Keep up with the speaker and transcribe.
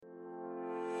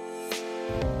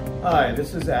Hi,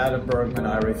 this is Adam Bergman,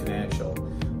 IRA Financial.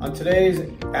 On today's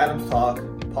Adam's Talk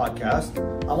podcast,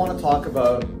 I want to talk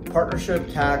about partnership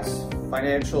tax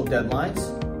financial deadlines,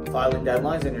 filing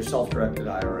deadlines, and your self-directed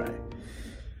IRA.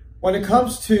 When it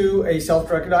comes to a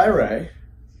self-directed IRA,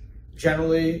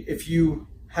 generally, if you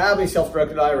have a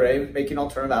self-directed IRA making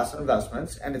alternative asset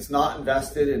investments and it's not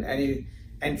invested in any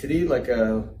entity like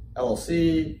a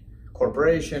LLC,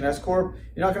 corporation, S-Corp,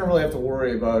 you're not going to really have to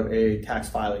worry about a tax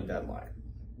filing deadline.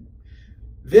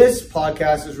 This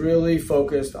podcast is really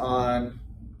focused on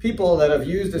people that have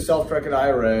used a self-directed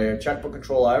IRA, a checkbook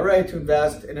control IRA, to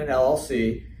invest in an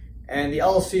LLC, and the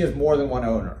LLC is more than one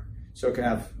owner. So it can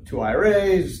have two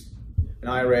IRAs, an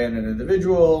IRA and an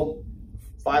individual,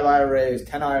 5 IRAs,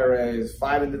 10 IRAs,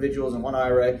 5 individuals and 1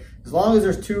 IRA. As long as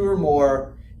there's 2 or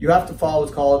more, you have to file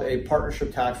what's called a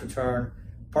partnership tax return,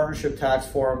 partnership tax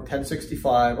form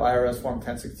 1065, IRS form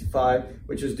 1065,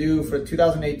 which is due for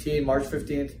 2018, March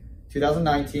 15th,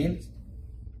 2019.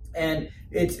 And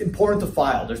it's important to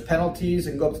file. There's penalties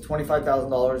and go up to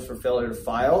 $25,000 for failure to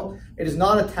file. It is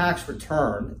not a tax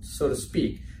return, so to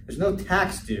speak. There's no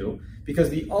tax due because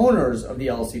the owners of the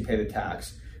LLC pay the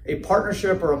tax. A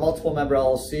partnership or a multiple member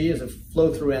LLC is a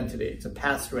flow-through entity. It's a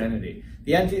pass-through entity.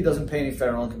 The entity doesn't pay any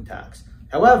federal income tax.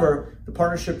 However, the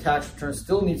partnership tax return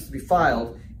still needs to be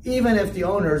filed even if the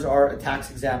owners are a tax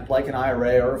exempt like an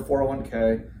IRA or a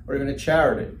 401k or even a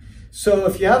charity. So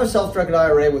if you have a self-directed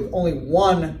IRA with only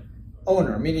one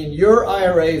owner, meaning your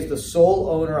IRA is the sole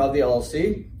owner of the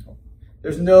LLC,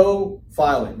 there's no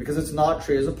filing because it's not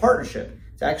treated as a partnership.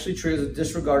 It's actually treated as a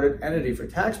disregarded entity for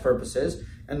tax purposes,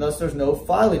 and thus there's no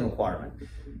filing requirement.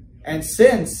 And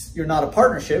since you're not a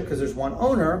partnership because there's one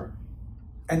owner,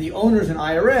 and the owner's an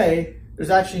IRA,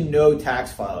 there's actually no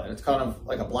tax filing. It's kind of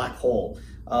like a black hole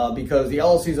because the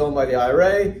LLC is owned by the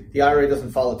IRA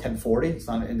doesn't file a 1040, it's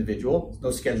not an individual. There's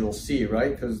no Schedule C,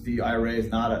 right? Because the IRA is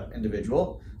not an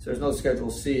individual. So there's no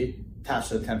Schedule C attached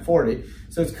to the 1040.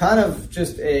 So it's kind of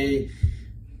just a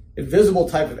invisible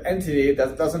type of entity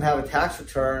that doesn't have a tax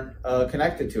return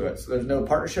connected to it. So there's no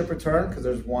partnership return because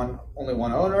there's only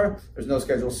one owner. There's no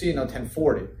Schedule C, no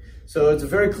 1040. So it's a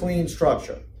very clean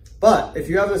structure. But if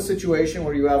you have a situation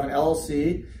where you have an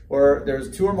LLC where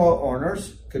there's 2 or more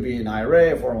owners, could be an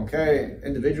IRA, a 401k,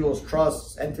 individuals,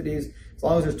 trusts, entities, as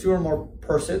long as there's 2 or more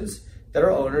persons that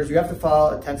are owners, you have to file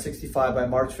a 1065 by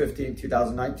March 15,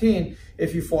 2019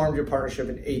 if you formed your partnership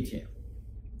in 18.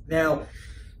 Now,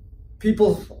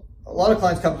 a lot of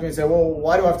clients come to me and say, well,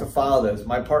 why do I have to file this?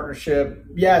 My partnership,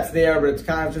 yeah, it's there, but it's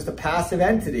kind of just a passive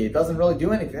entity. It doesn't really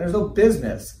do anything. There's no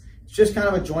business. It's just kind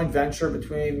of a joint venture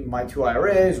between my 2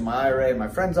 IRAs, or my IRA and my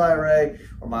friend's IRA,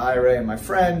 or my IRA and my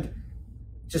friend.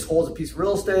 It just holds a piece of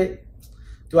real estate.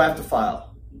 Do I have to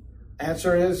file?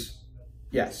 Answer is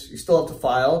yes, you still have to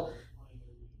file.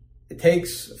 It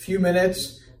takes a few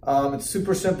minutes. It's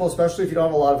super simple, especially if you don't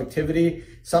have a lot of activity.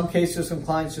 Some cases, some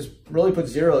clients just really put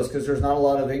zeros because there's not a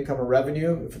lot of income or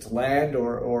revenue. If it's land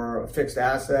or a fixed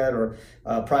asset or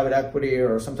private equity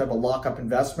or some type of lockup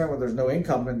investment where there's no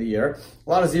income in the year, a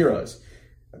lot of zeros.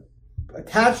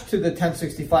 Attached to the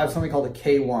 1065 is something called a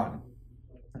K1.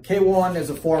 A K1 is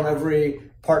a form every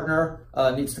partner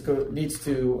needs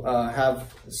to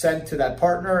have sent to that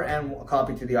partner and a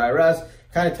copy to the IRS.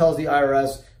 Kind of tells the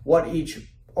IRS what each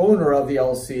owner of the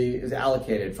LLC is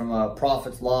allocated from a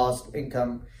profits, loss,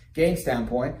 income, gain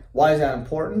standpoint. Why is that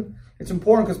important? It's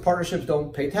important because partnerships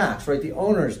don't pay tax, right? The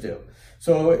owners do.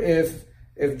 So if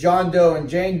John Doe and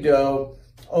Jane Doe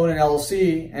own an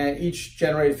LLC and each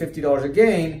generated $50 a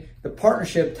gain, the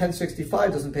partnership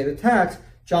 1065 doesn't pay the tax.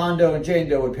 John Doe and Jane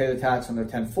Doe would pay the tax on their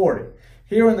 1040.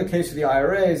 Here in the case of the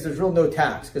IRAs, there's really no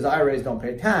tax because IRAs don't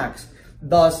pay tax.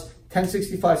 Thus,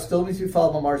 1065 still needs to be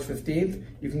filed on March 15th.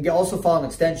 You can also file an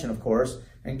extension, of course,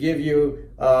 and give you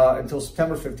until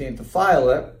September 15th to file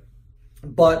it,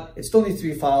 but it still needs to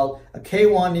be filed. A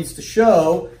K1 needs to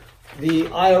show the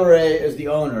IRA is the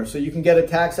owner. So you can get a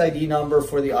tax ID number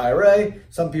for the IRA.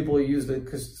 Some people use the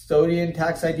custodian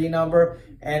tax ID number,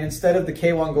 and instead of the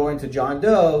K1 going to John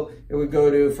Doe, it would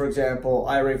go to, for example,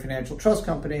 IRA Financial Trust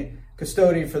Company,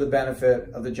 custodian for the benefit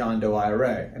of the John Doe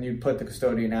IRA, and you'd put the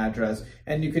custodian address,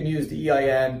 and you can use the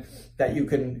EIN that you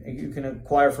can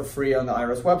acquire for free on the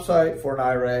IRS website for an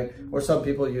IRA, or some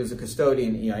people use a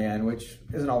custodian EIN, which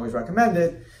isn't always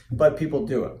recommended, but people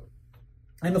do it.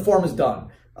 And the form is done.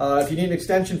 If you need an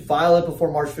extension, file it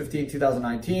before March 15,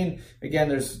 2019. Again,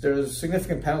 there's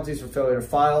significant penalties for failure to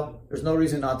file. There's no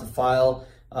reason not to file.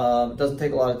 It doesn't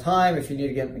take a lot of time. If you need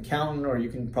to get an accountant, or you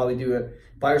can probably do it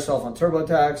by yourself on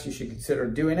TurboTax, you should consider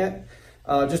doing it.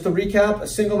 Just to recap, a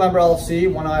single member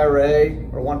LLC, one IRA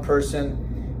or one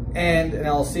person, and an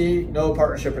LLC, no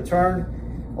partnership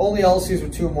return. Only LLCs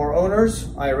with 2 or more owners,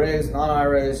 IRAs,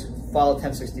 non-IRAs, file a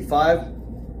 1065.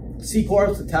 C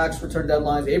Corps, the tax return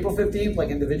deadline is April 15th, like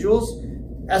individuals.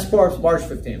 S Corps, March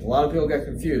 15th. A lot of people get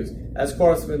confused. S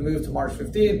Corps have been moved to March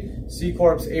 15th. C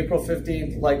Corps, April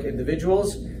 15th, like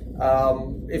individuals.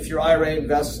 If your IRA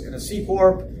invests in a C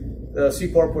Corp, the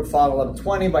C Corp would file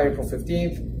 1120 by April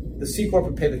 15th. The C Corp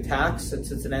would pay the tax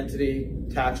since it's an entity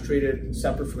tax treated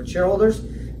separate from its shareholders.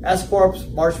 S Corps,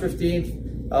 March 15th.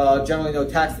 Generally no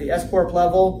tax at the S Corp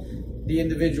level. The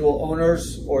individual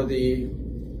owners or the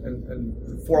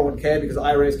 401k, because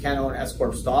IRAs can't own S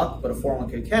Corp stock, but a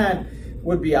 401k can,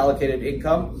 would be allocated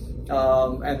income.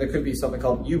 And there could be something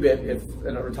called UBIT if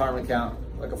in a retirement account,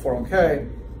 like a 401k,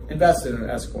 invested in an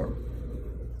S Corp.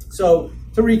 So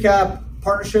to recap,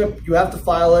 partnership, you have to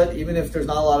file it even if there's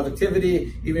not a lot of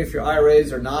activity, even if your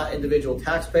IRAs are not individual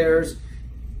taxpayers.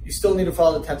 You still need to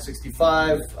file the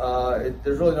 1065.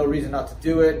 There's really no reason not to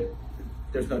do it.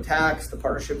 There's no tax. The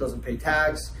partnership doesn't pay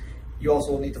tax. You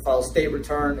also will need to file a state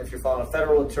return if you're filing a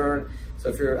federal return. So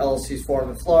if your LLC is formed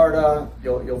in Florida,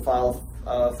 you'll file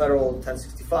a federal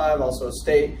 1065, also a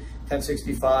state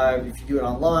 1065. If you do it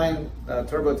online,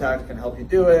 TurboTax can help you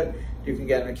do it. You can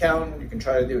get an accountant. You can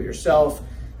try to do it yourself.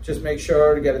 Just make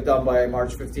sure to get it done by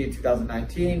March 15,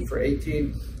 2019 for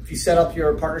 18. If you set up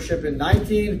your partnership in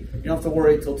 19, you don't have to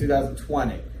worry until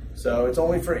 2020. So it's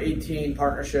only for 18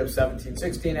 partnerships, 17,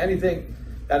 16, anything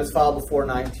that is filed before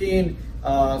 19,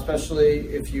 especially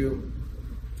if you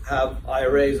have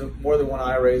IRAs, more than one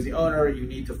IRA as the owner, you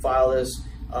need to file this.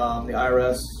 The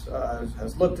IRS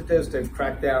has looked at this, they've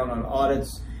cracked down on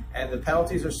audits, and the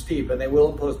penalties are steep, and they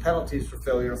will impose penalties for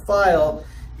failure to file,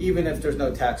 even if there's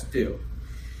no tax due.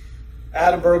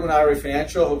 Adam Bergman, IRA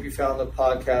Financial. Hope you found the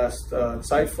podcast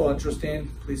insightful, interesting.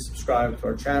 Please subscribe to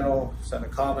our channel, send a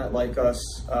comment, like us.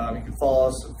 You can follow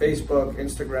us on Facebook,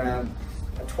 Instagram,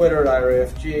 and Twitter at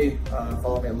IRAFG.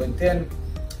 Follow me on LinkedIn.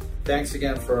 Thanks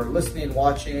again for listening,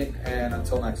 watching, and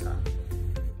until next time.